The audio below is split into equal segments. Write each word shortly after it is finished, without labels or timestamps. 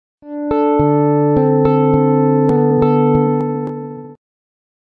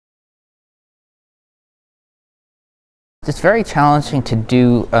it's very challenging to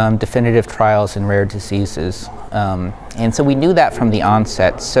do definitive trials in rare diseases. And so we knew that from the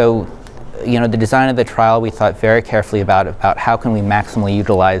onset. So, the design of the trial, we thought very carefully about how can we maximally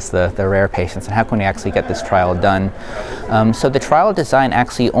utilize the rare patients and how can we actually get this trial done. So the trial design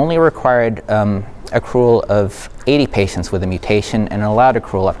actually only required accrual of 80 patients with a mutation and allowed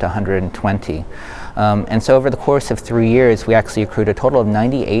accrual up to 120. And so over the course of 3 years, we actually accrued a total of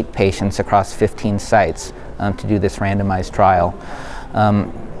 98 patients across 15 sites to do this randomized trial.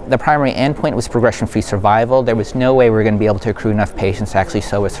 The primary endpoint was progression-free survival. There was no way we were going to be able to accrue enough patients to actually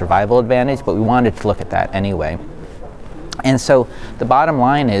show a survival advantage, but we wanted to look at that anyway. And so the bottom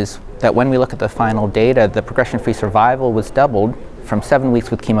line is that when we look at the final data, the progression-free survival was doubled from 7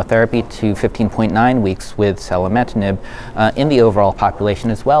 weeks with chemotherapy to 15.9 weeks with selumetinib in the overall population,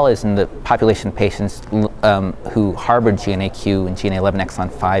 as well as in the population of patients who harbored gnaq and GNA11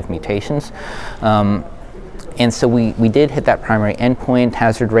 exon 5 mutations. And so we did hit that primary endpoint.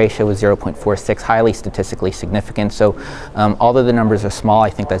 Hazard ratio was 0.46, highly statistically significant. So although the numbers are small, I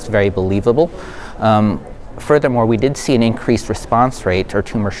think that's very believable. Furthermore, we did see an increased response rate or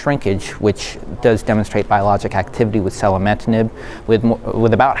tumor shrinkage, which does demonstrate biologic activity with selumetinib,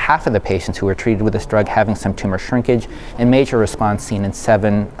 with about half of the patients who were treated with this drug having some tumor shrinkage, and major response seen in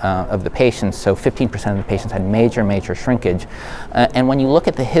 7 of the patients. So 15% of the patients had major shrinkage. And when you look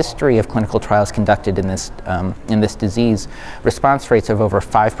at the history of clinical trials conducted in this disease, response rates of over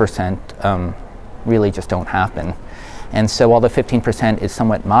 5% really just don't happen. And so although 15% is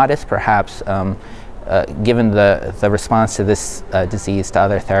somewhat modest, perhaps, given the response to this disease to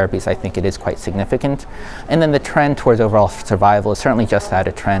other therapies, I think it is quite significant. And then the trend towards overall survival is certainly just that,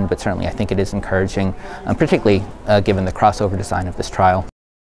 a trend, but certainly I think it is encouraging, particularly given the crossover design of this trial.